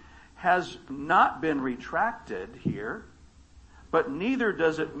 3:28, has not been retracted here, but neither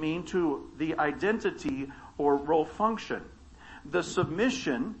does it mean to the identity or role function. The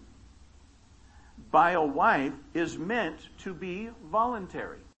submission by a wife is meant to be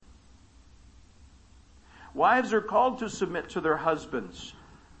voluntary. Wives are called to submit to their husbands,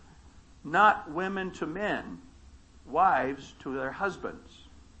 not women to men. Wives to their husbands.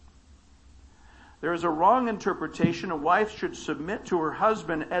 There is a wrong interpretation. A wife should submit to her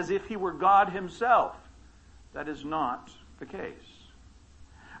husband as if he were God himself. That is not the case.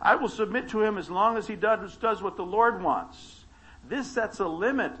 I will submit to him as long as he does what the Lord wants. This sets a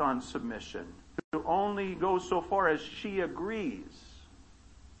limit on submission to only go so far as she agrees.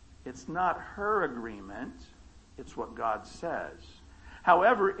 It's not her agreement. It's what God says.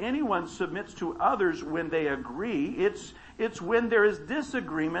 However, anyone submits to others when they agree. It's when there is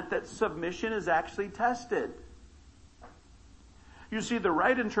disagreement that submission is actually tested. You see, the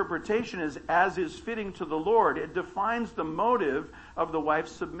right interpretation is as is fitting to the Lord. It defines the motive of the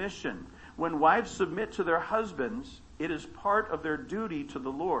wife's submission. When wives submit to their husbands, it is part of their duty to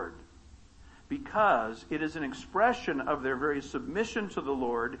the Lord, because it is an expression of their very submission to the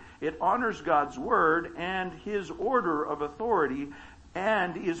Lord. It honors God's word and his order of authority,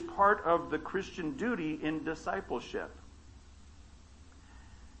 and is part of the Christian duty in discipleship.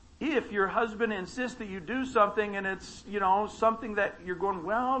 If your husband insists that you do something and it's, something that you're going,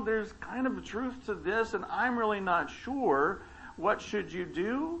 well, there's kind of a truth to this and I'm really not sure, what should you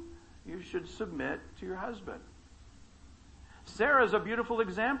do? You should submit to your husband. Sarah's a beautiful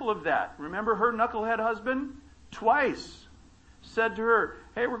example of that. Remember her knucklehead husband? Twice said to her,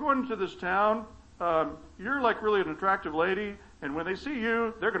 hey, we're going to this town. You're like really an attractive lady. And when they see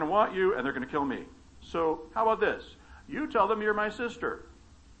you, they're going to want you and they're going to kill me. So how about this? You tell them you're my sister.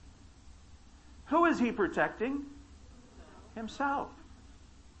 Who is he protecting? Himself.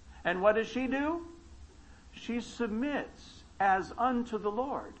 And what does she do? She submits as unto the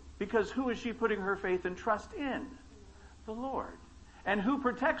Lord. Because who is she putting her faith and trust in? The Lord. And who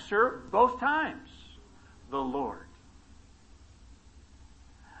protects her both times? The Lord.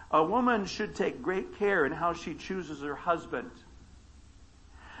 A woman should take great care in how she chooses her husband.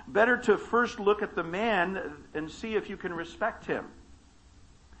 Better to first look at the man and see if you can respect him.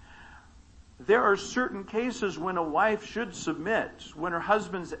 There are certain cases when a wife should submit. When her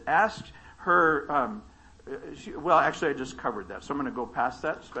husband's asked her, I just covered that, so I'm going to go past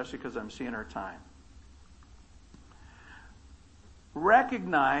that, especially because I'm seeing our time.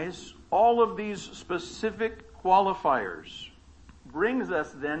 Recognize all of these specific qualifiers brings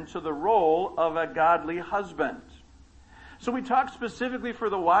us then to the role of a godly husband. So we talk specifically for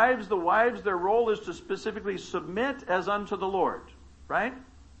the wives. The wives, their role is to specifically submit as unto the Lord. Right?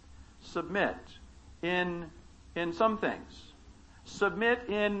 Submit in some things. Submit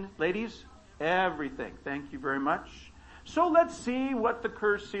in, ladies, everything. Thank you very much. So let's see what the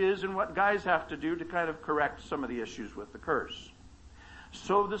curse is and what guys have to do to kind of correct some of the issues with the curse.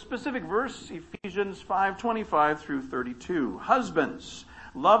 So the specific verse, Ephesians 5:25 through 32. Husbands,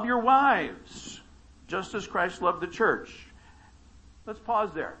 love your wives, just as Christ loved the church. Let's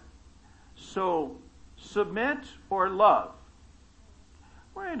pause there. So, submit or love?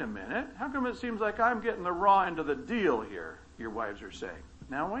 Wait a minute. How come it seems like I'm getting the raw end of the deal here, your wives are saying?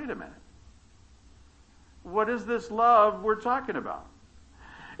 Now, wait a minute. What is this love we're talking about?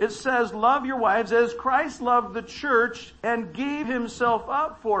 It says, love your wives as Christ loved the church and gave himself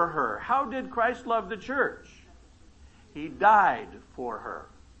up for her. How did Christ love the church? He died for her.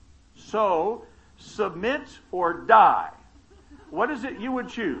 So, submit or die. What is it you would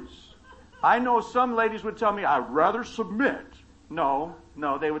choose? I know some ladies would tell me, I'd rather submit. No,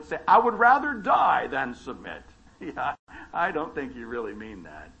 they would say, I would rather die than submit. Yeah, I don't think you really mean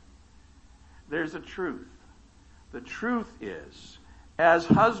that. There's a truth. The truth is As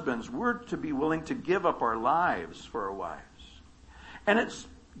husbands, we're to be willing to give up our lives for our wives. And it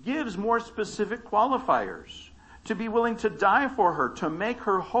gives more specific qualifiers. To be willing to die for her, to make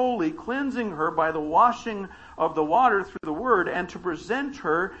her holy, cleansing her by the washing of the water through the word, and to present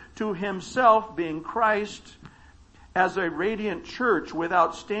her to himself, being Christ, as a radiant church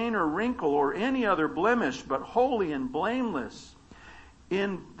without stain or wrinkle or any other blemish, but holy and blameless.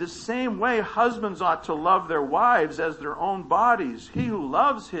 In the same way, husbands ought to love their wives as their own bodies. He who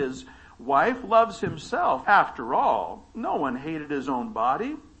loves his wife loves himself. After all, no one hated his own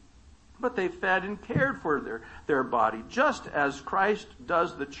body, but they fed and cared for their body, just as Christ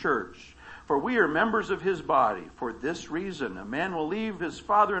does the church. For we are members of his body. For this reason, a man will leave his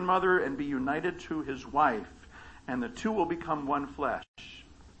father and mother and be united to his wife, and the two will become one flesh.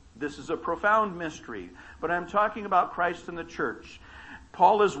 This is a profound mystery, but I'm talking about Christ and the church.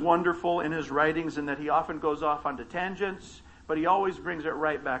 Paul is wonderful in his writings in that he often goes off onto tangents, but he always brings it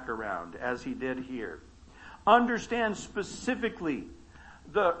right back around, as he did here. Understand specifically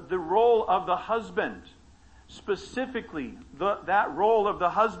the role of the husband. Specifically, that role of the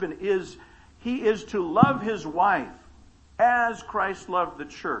husband is, he is to love his wife as Christ loved the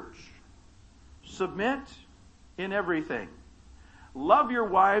church. Submit in everything. Love your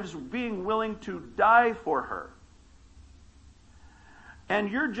wives, being willing to die for her.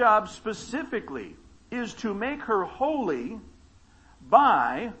 And your job specifically is to make her holy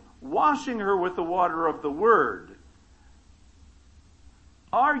by washing her with the water of the word.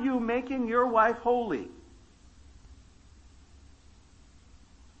 Are you making your wife holy?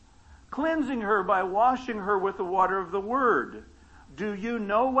 Cleansing her by washing her with the water of the word. Do you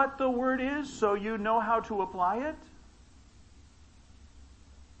know what the word is, so you know how to apply it?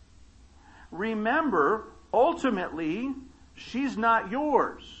 Remember, ultimately, she's not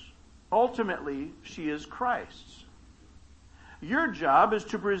yours. Ultimately, she is Christ's. Your job is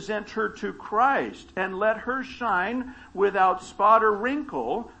to present her to Christ and let her shine without spot or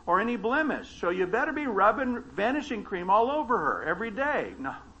wrinkle or any blemish. So you better be rubbing vanishing cream all over her every day.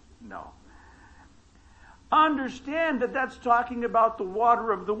 No. Understand that that's talking about the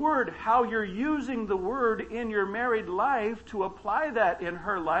water of the word, how you're using the word in your married life to apply that in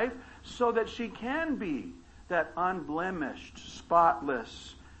her life so that she can be that unblemished,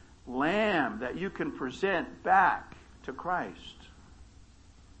 spotless lamb that you can present back to Christ.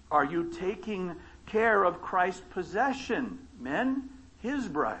 Are you taking care of Christ's possession, men? His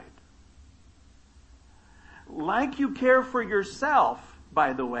bride. Like you care for yourself,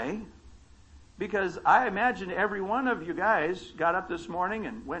 by the way, because I imagine every one of you guys got up this morning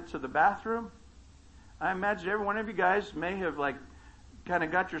and went to the bathroom. I imagine every one of you guys may have kind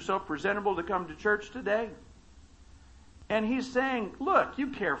of got yourself presentable to come to church today. And he's saying, look, you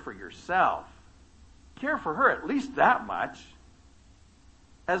care for yourself. Care for her at least that much.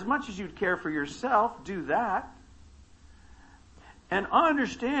 As much as you'd care for yourself, do that. And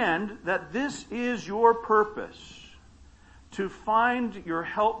understand that this is your purpose. To find your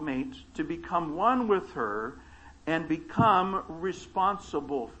helpmate, to become one with her, and become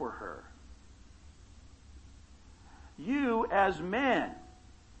responsible for her. You as men,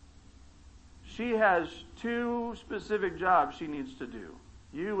 she has 2 specific jobs she needs to do.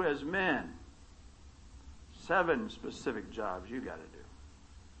 You as men, 7 specific jobs you got to do.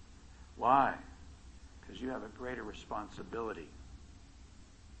 Why? Because you have a greater responsibility.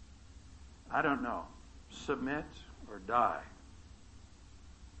 I don't know. Submit or die.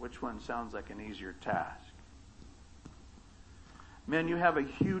 Which one sounds like an easier task? Men, you have a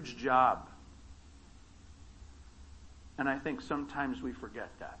huge job. And I think sometimes we forget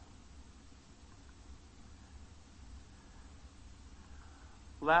that.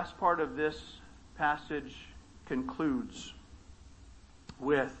 Last part of this passage concludes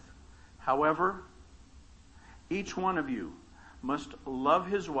with, however, each one of you must love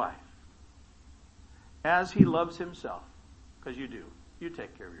his wife as he loves himself. Because you do. You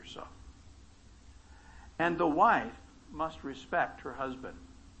take care of yourself. And the wife must respect her husband.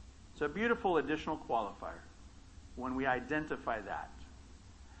 It's a beautiful additional qualifier when we identify that.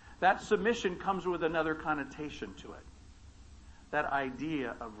 That submission comes with another connotation to it. That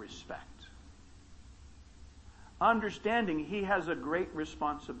idea of respect. Understanding he has a great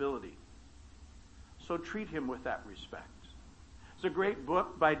responsibility. So treat him with that respect. There's a great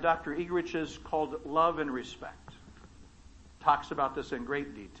book by Dr. Egrich's called Love and Respect. Talks about this in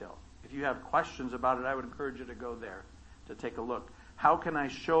great detail. If you have questions about it, I would encourage you to go there to take a look. How can I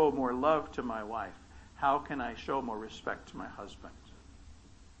show more love to my wife? How can I show more respect to my husband?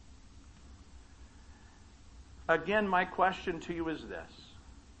 Again, my question to you is this.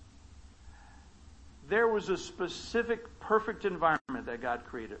 There was a specific, perfect environment that God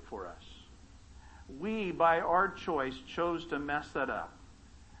created for us. We, by our choice, chose to mess that up.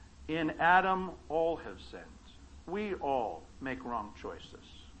 In Adam, all have sinned. We all make wrong choices.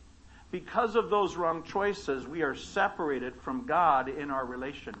 Because of those wrong choices, we are separated from God in our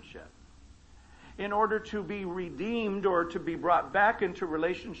relationship. In order to be redeemed or to be brought back into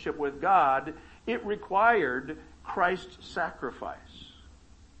relationship with God, it required Christ's sacrifice.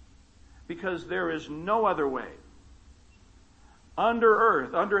 Because there is no other way under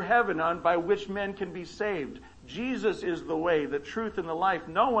earth, under heaven, by which men can be saved. Jesus is the way, the truth, and the life.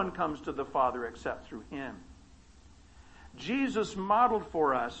 No one comes to the Father except through Him. Jesus modeled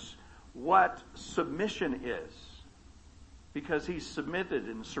for us what submission is, because He submitted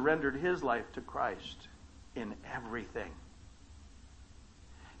and surrendered His life to Christ in everything.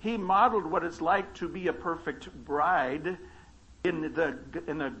 He modeled what it's like to be a perfect bride in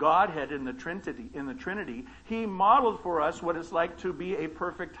the Godhead, in the Trinity. He modeled for us what it's like to be a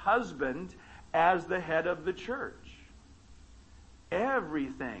perfect husband as the head of the church.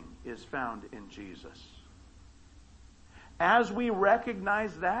 Everything is found in Jesus. As we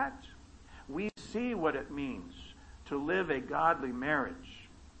recognize that, we see what it means to live a godly marriage.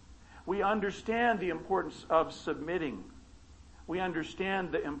 We understand the importance of submitting. We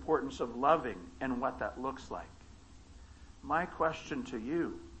understand the importance of loving and what that looks like. My question to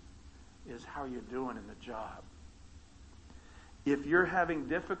you is, how are you doing in the job? If you're having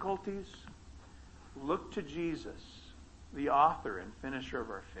difficulties, look to Jesus, the author and finisher of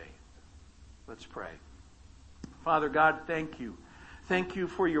our faith. Let's pray. Father God, thank you. Thank you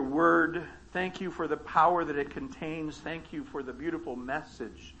for your word. Thank you for the power that it contains. Thank you for the beautiful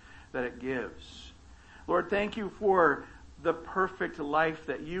message that it gives. Lord, thank you for the perfect life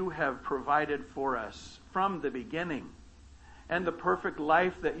that you have provided for us from the beginning, and the perfect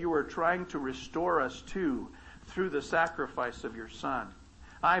life that you are trying to restore us to through the sacrifice of your Son.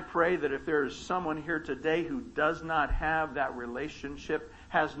 I pray that if there is someone here today who does not have that relationship,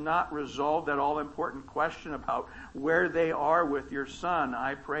 has not resolved that all-important question about where they are with your Son,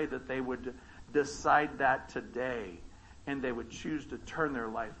 I pray that they would decide that today, and they would choose to turn their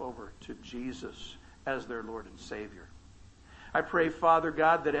life over to Jesus as their Lord and Savior. I pray, Father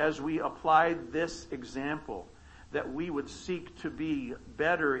God, that as we apply this example, that we would seek to be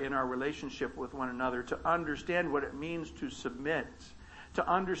better in our relationship with one another, to understand what it means to submit, to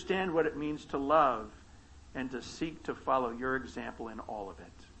understand what it means to love, and to seek to follow your example in all of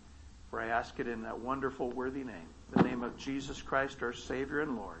it. For I ask it in that wonderful, worthy name, the name of Jesus Christ, our Savior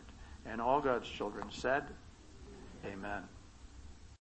and Lord. And all God's children said, Amen.